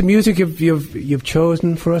last piece of music you've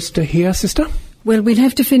chosen for us to hear, sister? Well, we'll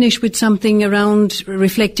have to finish with something around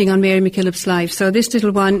reflecting on Mary MacKillop's life. So this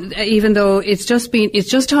little one, even though it's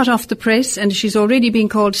just hot off the press, and she's already been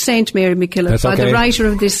called Saint Mary MacKillop by the writer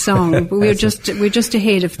of this song. But we're just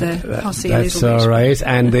ahead of the posse a little bit. That's all right.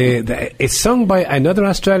 And it's sung by another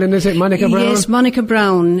Australian, is it, Monica Brown? Yes, Monica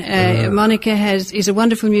Brown. Monica is a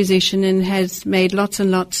wonderful musician and has made lots and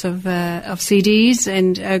lots of CDs,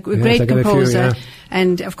 and a great composer,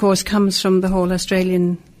 and of course comes from the whole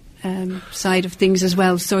Australian side of things as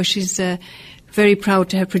well. So she's very proud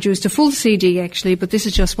to have produced a full CD, actually, but this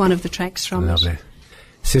is just one of the tracks from Lovely. it.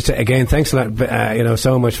 Sister, again, thanks a lot,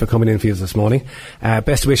 so much for coming in for us this morning.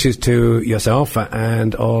 Best wishes to yourself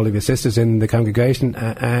and all of your sisters in the congregation,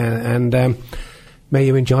 and may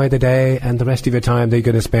you enjoy the day and the rest of your time that you're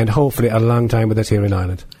going to spend, hopefully, a long time with us here in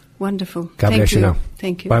Ireland. Wonderful. God bless you now.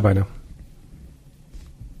 Thank you. Bye-bye now.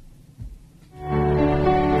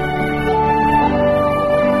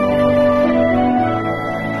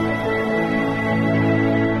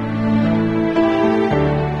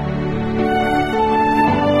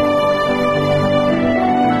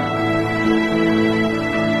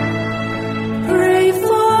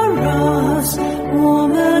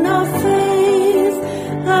 Woman of faith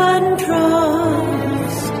and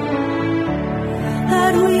trust,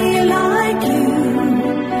 that we like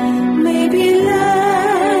you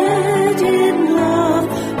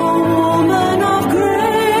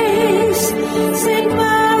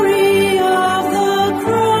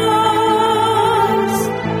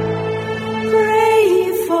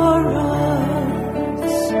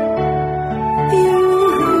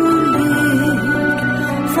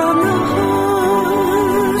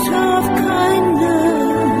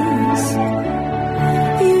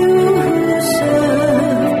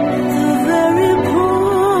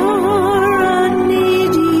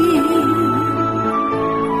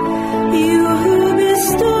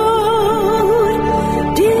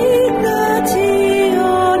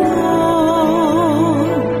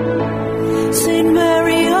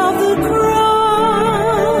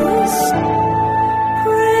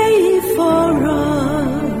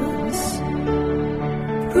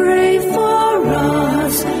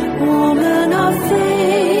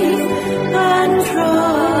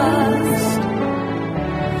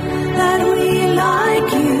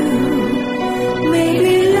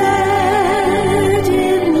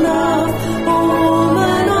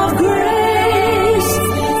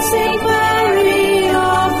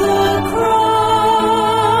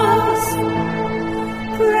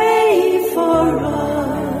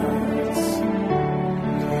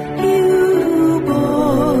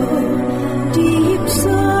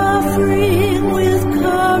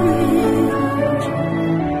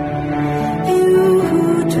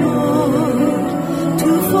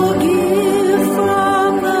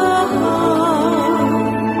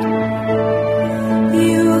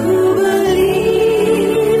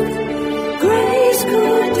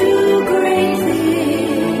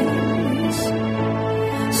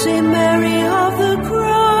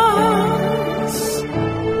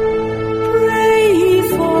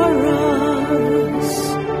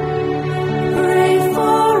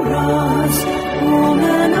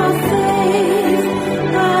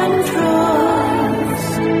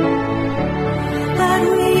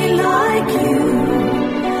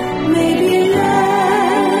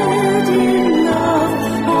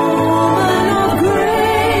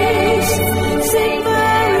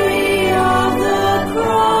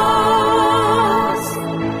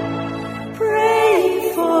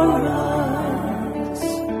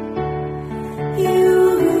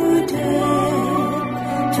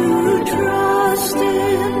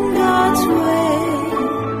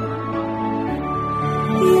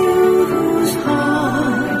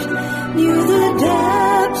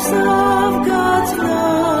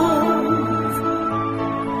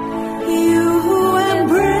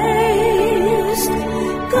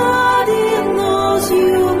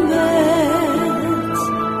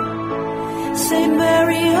Saint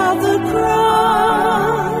Mary of the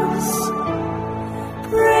Cross,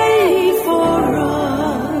 pray for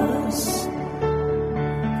us.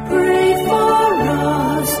 Pray for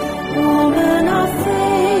us, woman of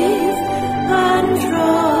faith and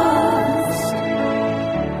trust,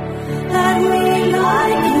 that we,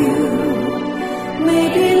 like you, may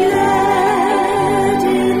be led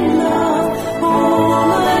in love. O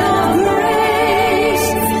woman of grace,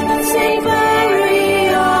 Saint Mary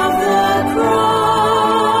of the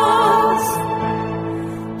Cross,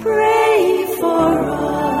 pray for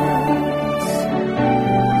us.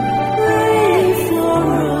 Pray for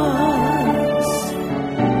us.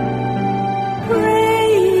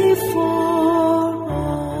 Pray for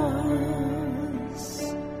us.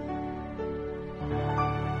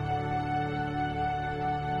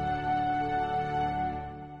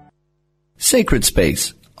 Sacred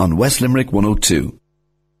Space on West Limerick 102.